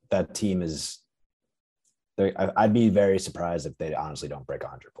 That team is. I'd be very surprised if they honestly don't break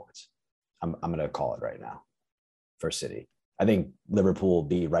 100 points. I'm going to call it right now for City. I think Liverpool will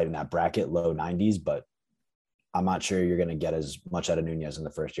be right in that bracket, low 90s, but I'm not sure you're going to get as much out of Nunez in the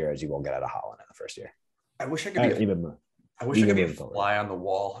first year as you will get out of Haaland in the first year. I wish I could be a forward. fly on the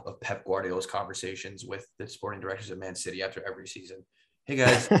wall of Pep Guardiola's conversations with the sporting directors of Man City after every season. Hey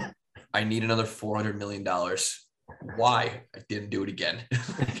guys, I need another $400 million. Why? I didn't do it again.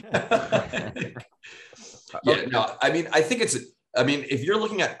 Yeah, no, I mean, if you're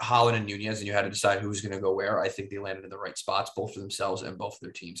looking at Haaland and Nunez and you had to decide who's going to go where, I think they landed in the right spots, both for themselves and both for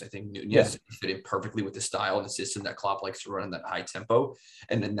their teams. I think Nunez fit in perfectly with the style and the system that Klopp likes to run in that high tempo,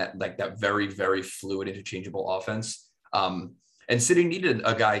 and then that very, very fluid, interchangeable offense. And City needed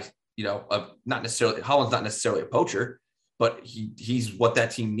a guy, Haaland's not necessarily a poacher, but he's what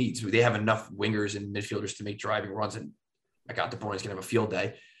that team needs. They have enough wingers and midfielders to make driving runs, and De Bruyne's going to have a field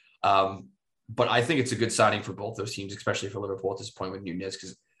day. But I think it's a good signing for both those teams, especially for Liverpool at this point with Nunez,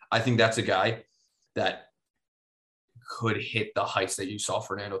 because I think that's a guy that could hit the heights that you saw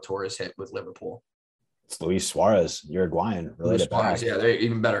Fernando Torres hit with Liverpool. It's Luis Suarez, Uruguayan, related back. Yeah, they're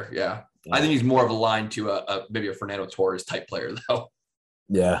even better. Yeah. I think he's more of a line to maybe a Fernando Torres type player, though.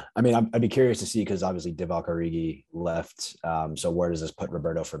 Yeah, I mean, I'd be curious to see because obviously Divock Origi left. So where does this put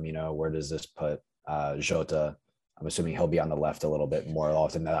Roberto Firmino? Where does this put Jota? I'm assuming he'll be on the left a little bit more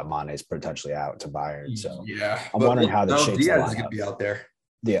often now that Mane's potentially out to Bayern. So yeah, I'm wondering how this shapes Diaz the is going to be out there.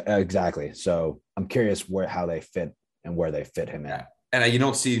 Yeah, exactly. So I'm curious how they fit and where they fit him in. And you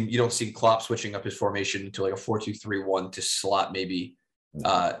don't see Klopp switching up his formation to like a 4-2-3-1 to slot maybe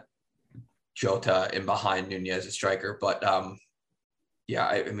Jota in behind Nunez as striker. But yeah,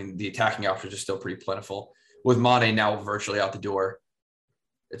 I mean the attacking options are still pretty plentiful. With Mane now virtually out the door,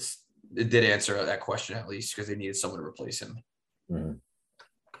 it did answer that question at least because they needed someone to replace him. Mm-hmm.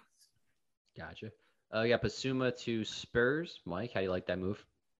 Gotcha. Basuma to Spurs. Mike, how do you like that move?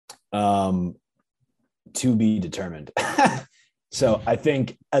 To be determined. So I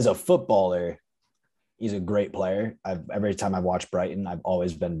think as a footballer, he's a great player. Every time I've watched Brighton, I've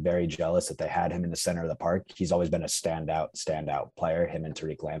always been very jealous that they had him in the center of the park. He's always been a standout player, him and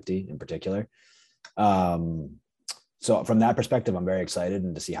Tariq Lamptey in particular. So from that perspective, I'm very excited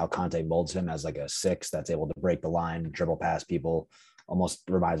and to see how Conte molds him as like a 6 that's able to break the line, dribble past people. Almost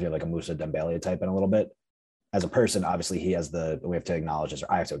reminds me of like a Moussa Dembele type in a little bit. As a person, obviously he has we have to acknowledge this,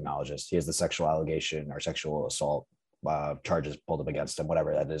 or I have to acknowledge this. He has the sexual allegation or sexual assault charges pulled up against him,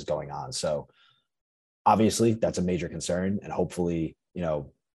 whatever that is going on. So obviously that's a major concern. And hopefully,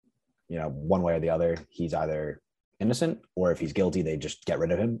 one way or the other, he's either innocent or if he's guilty, they just get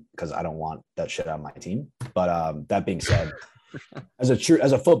rid of him because I don't want that shit on my team. But that being said, as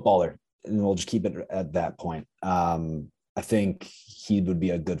a footballer, and we'll just keep it at that point. I think he would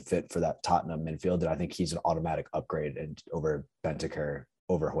be a good fit for that Tottenham midfield. And I think he's an automatic upgrade over Bentancur,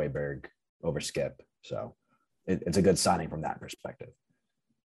 over Højbjerg, over Skip. So it's a good signing from that perspective.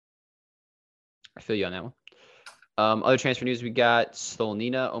 I feel you on that one. Other transfer news, we got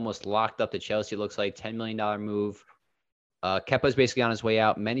Stolnina almost locked up to Chelsea. It looks like $10 million move. Kepa's basically on his way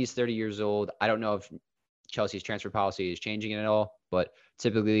out. Mendy's 30 years old. I don't know if Chelsea's transfer policy is changing it at all, but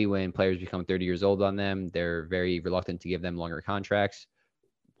typically when players become 30 years old on them, they're very reluctant to give them longer contracts,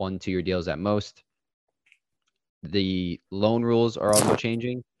 1-2 year deals at most. The loan rules are also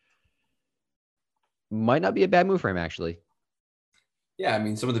changing. Might not be a bad move for him, actually. Yeah, I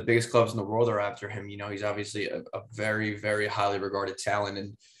mean, some of the biggest clubs in the world are after him. He's obviously a very, very highly regarded talent.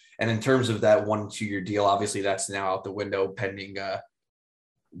 And in terms of that 1-2 year deal, obviously that's now out the window pending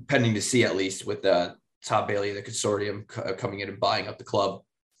to see, at least with Todd Bailey, the consortium coming in and buying up the club.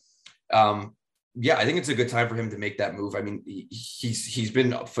 Yeah, I think it's a good time for him to make that move. I mean, he's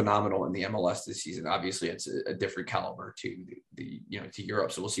been phenomenal in the MLS this season. Obviously, it's a different caliber to to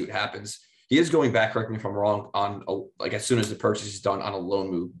Europe. So we'll see what happens. He is going back, correct me if I'm wrong, on as soon as the purchase is done, on a loan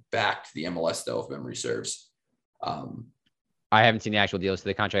move back to the MLS, though, if memory serves. I haven't seen the actual deals to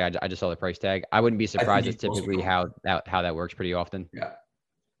the contract. I just saw the price tag. I wouldn't be surprised. It's typically how that works pretty often. Yeah.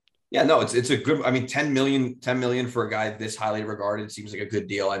 Yeah, no, it's a good. I mean, 10 million for a guy this highly regarded seems like a good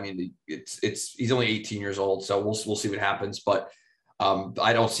deal. I mean, he's only 18 years old, so we'll see what happens. But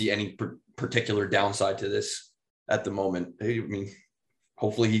I don't see any particular downside to this at the moment. I mean,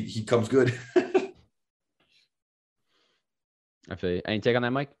 hopefully he comes good. I feel you. Any take on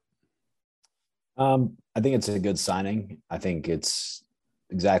that, Mike? I think it's a good signing. I think it's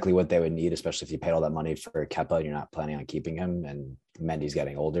exactly what they would need, especially if you paid all that money for Kepa and you're not planning on keeping him, and Mendy's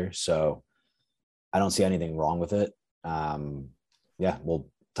getting older. So I don't see anything wrong with it. Yeah, well,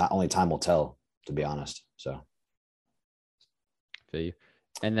 only time will tell, to be honest. So. Feel you.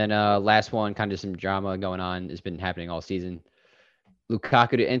 And then last one, kind of some drama going on. Has been happening all season.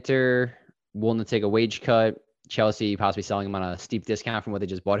 Lukaku to Inter, willing to take a wage cut. Chelsea possibly selling him on a steep discount from what they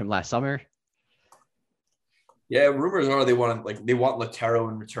just bought him last summer. Yeah, rumors are they want Lautaro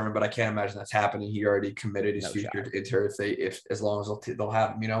in return, but I can't imagine that's happening. He already committed his future to Inter if as long as they'll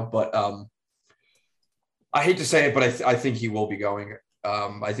have him, you know. But I hate to say it, but I think he will be going.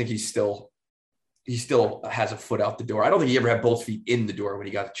 I think he still has a foot out the door. I don't think he ever had both feet in the door when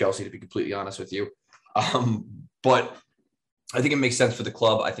he got to Chelsea, to be completely honest with you. But I think it makes sense for the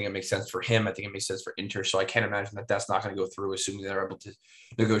club. I think it makes sense for him. I think it makes sense for Inter. So I can't imagine that that's not going to go through, assuming they're able to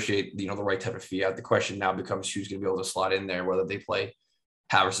negotiate, the right type of fee out. The question now becomes who's going to be able to slot in there, whether they play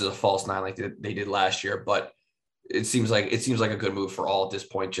Havertz as a false nine like they did last year. But it seems like a good move for all at this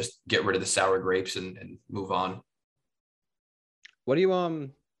point. Just get rid of the sour grapes and move on. What do you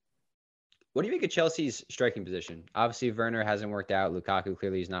make of Chelsea's striking position? Obviously, Werner hasn't worked out. Lukaku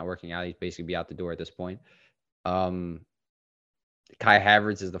clearly is not working out. He's basically be out the door at this point. Kai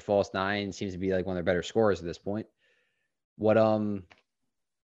Havertz is the false nine. Seems to be like one of their better scorers at this point. What do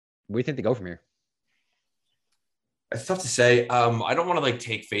you think they go from here? It's tough to say. I don't want to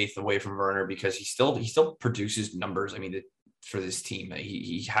take faith away from Werner because he still produces numbers. I mean, for this team,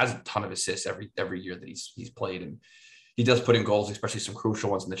 he has a ton of assists every year that he's played, and he does put in goals, especially some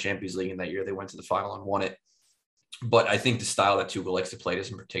crucial ones in the Champions League. And that year they went to the final and won it. But I think the style that Tuchel likes to play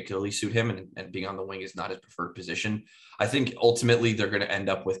doesn't particularly suit him, and being on the wing is not his preferred position. I think ultimately they're going to end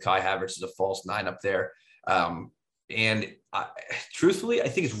up with Kai Havertz as a false nine up there. Truthfully, I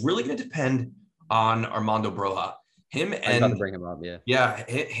think it's really going to depend on Armando Broja. Him and bring him up,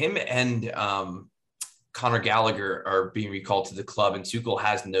 him and Conor Gallagher are being recalled to the club, and Tuchel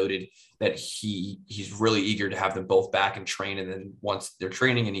has noted that he's really eager to have them both back and train. And then once they're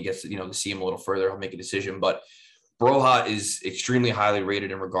training and he gets to see him a little further, he'll make a decision. But Broja is extremely highly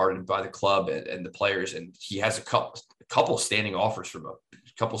rated and regarded by the club and the players, and he has a couple standing offers from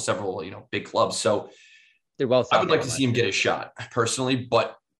several big clubs. So I would like to see him get a shot personally,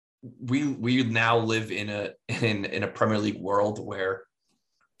 but we now live in a Premier League world where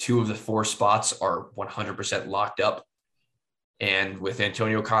 2 of the 4 spots are 100% locked up, and with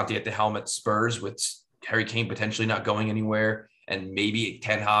Antonio Conte at the helm at Spurs, with Harry Kane potentially not going anywhere, and maybe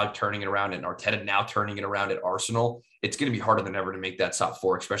Ten Hag turning it around and Arteta now turning it around at Arsenal, it's going to be harder than ever to make that top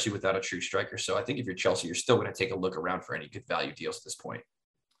 4, especially without a true striker. So I think if you're Chelsea, you're still going to take a look around for any good value deals at this point.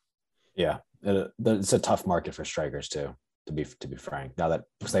 Yeah, it's a tough market for strikers too, to be frank. Now that,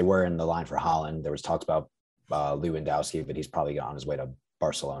 because they were in the line for Haaland, there was talks about Lewandowski, but he's probably on his way to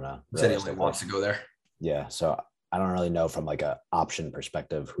Barcelona. Said he only wants to go there. Yeah, so I don't really know from a option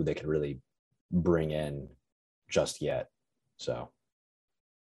perspective who they could really bring in just yet. So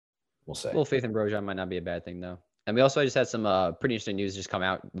we'll see. Well, faith in Broja might not be a bad thing, though. And we also just had some pretty interesting news just come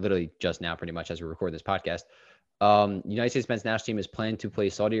out literally just now, pretty much as we record this podcast. United States men's national team is planning to play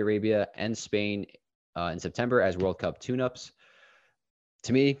Saudi Arabia and Spain in September as World Cup tune-ups.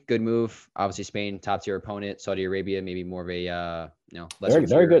 To me, good move. Obviously, Spain, top tier opponent. Saudi Arabia, maybe more of a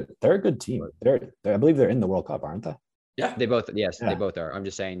they're good. They're a good team. I believe they're in the World Cup, aren't they? Yeah, they both. Yes, yeah. They both are. I'm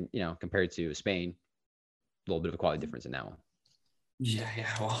just saying, compared to Spain, a little bit of a quality difference in that one. Yeah.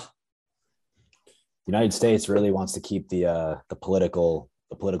 Well, the United States really wants to keep the political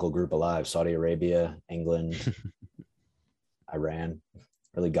group alive. Saudi Arabia, England, Iran,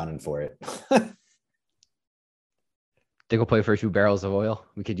 really gunning for it. They go play for a few barrels of oil.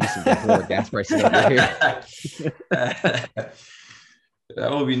 We could use some lower gas prices over here. That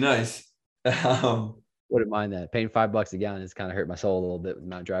would be nice. Wouldn't mind that. Paying $5 a gallon has kind of hurt my soul a little bit with the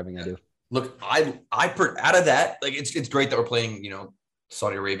amount of driving I do. Look, I out of that, it's great that we're playing,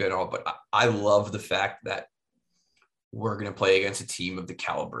 Saudi Arabia and all, but I love the fact that we're going to play against a team of the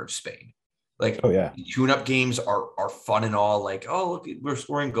caliber of Spain. Tune-up games are fun and all. Look, we're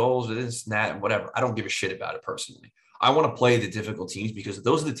scoring goals with this and that and whatever. I don't give a shit about it personally. I want to play the difficult teams because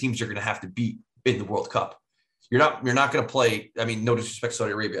those are the teams you're going to have to beat in the World Cup. You're not going to play. I mean, no disrespect to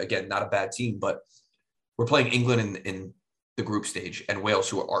Saudi Arabia. Again, not a bad team, but we're playing England in the group stage and Wales,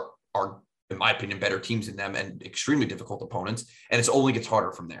 who are are, in my opinion, better teams than them and extremely difficult opponents. And it only gets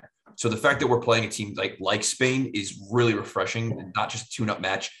harder from there. So the fact that we're playing a team like Spain is really refreshing, and not just a tune-up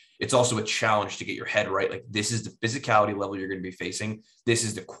match. It's also a challenge to get your head right. Like, this is the physicality level you're going to be facing. This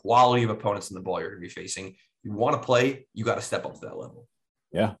is the quality of opponents in the ball you're going to be facing. You want to play, you got to step up to that level.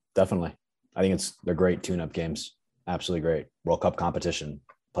 Yeah, definitely. I think they're great tune-up games. Absolutely great. World Cup competition,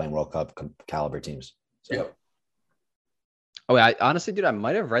 playing World Cup caliber teams. So. Yep. Oh, honestly, dude, I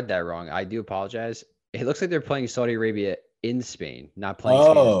might have read that wrong. I do apologize. It looks like they're playing Saudi Arabia in Spain, not playing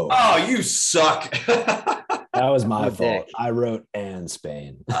Spain. Oh, you suck. That was my fault. I wrote "and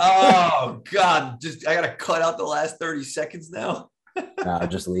Spain." Oh, God. I got to cut out the last 30 seconds now. No,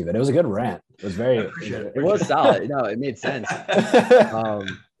 just leave it. It was a good rant. It was very. It was solid. No, it made sense.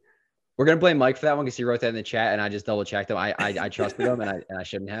 We're gonna blame Mike for that one because he wrote that in the chat, and I just double checked him. I trusted him, and I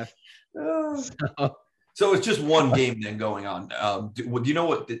shouldn't have. So it's just one game then going on. Do you know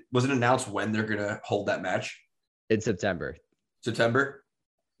what was it announced when they're gonna hold that match? In September. September?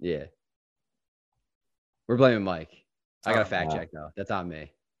 Yeah. We're blaming Mike. I got a fact check though. That's on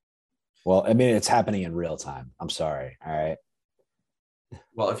me. Well, I mean, it's happening in real time. I'm sorry. All right.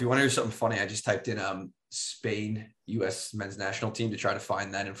 Well, if you want to hear something funny, I just typed in Spain U.S. men's national team to try to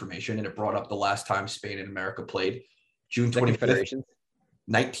find that information, and it brought up the last time Spain and America played, June 25th,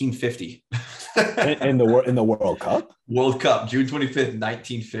 1950. in the World Cup? World Cup, June 25th,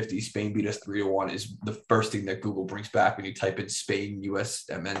 1950. Spain beat us 3-1 is the first thing that Google brings back when you type in Spain U.S.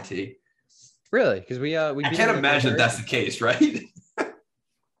 MNT. Really? Because we I can't imagine that's the case, right?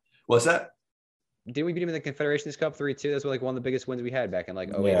 What's that? Didn't we beat him in the Confederations Cup 3-2? That's like one of the biggest wins we had back in like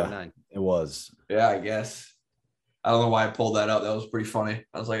 08-09. It was. Yeah, I guess. I don't know why I pulled that up. That was pretty funny.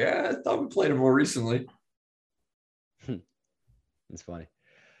 I was like, I thought we played him more recently. That's funny.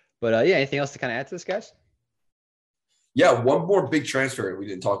 But yeah, anything else to kind of add to this, guys? Yeah, one more big transfer we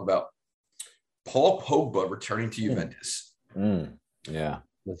didn't talk about. Paul Pogba returning to Juventus. Yeah.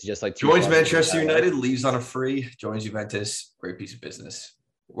 It's just like joins Manchester United, leaves on a free, joins Juventus. Great piece of business.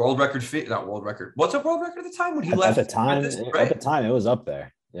 World record fit, not world record. What's a world record at the time when he left? At the time, it was up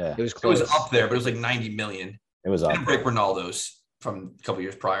there. Yeah, it was close. It was up there, but it was like 90 million. It was up. Didn't break Ronaldo's from a couple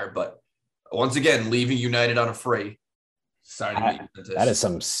years prior, but once again, leaving United on a free. That is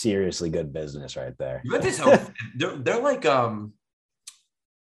some seriously good business right there. Juventus, they're like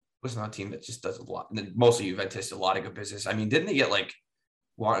what's not a team that just does a lot? Mostly Juventus, a lot of good business. I mean, didn't they get like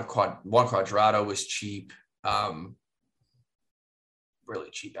Juan Cuadrado was cheap?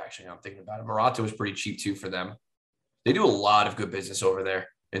 Really cheap, actually. I'm thinking about it. Morata was pretty cheap too for them. They do a lot of good business over there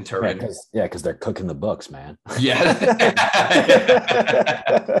in Turin. Because they're cooking the books, man. Yeah.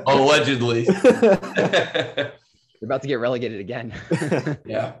 Allegedly. They're about to get relegated again.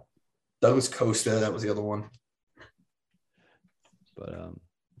 Yeah. That was Costa. That was the other one. But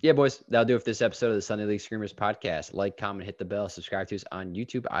yeah, boys, that'll do it for this episode of the Sunday League Screamers podcast. Like, comment, hit the bell, subscribe to us on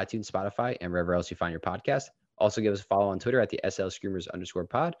YouTube, iTunes, Spotify, and wherever else you find your podcast. Also, give us a follow on Twitter at the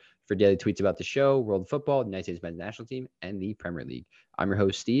SL_Screamers_pod for daily tweets about the show, world football, the United States men's national team, and the Premier League. I'm your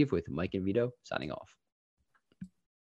host, Steve, with Mike and Vito signing off.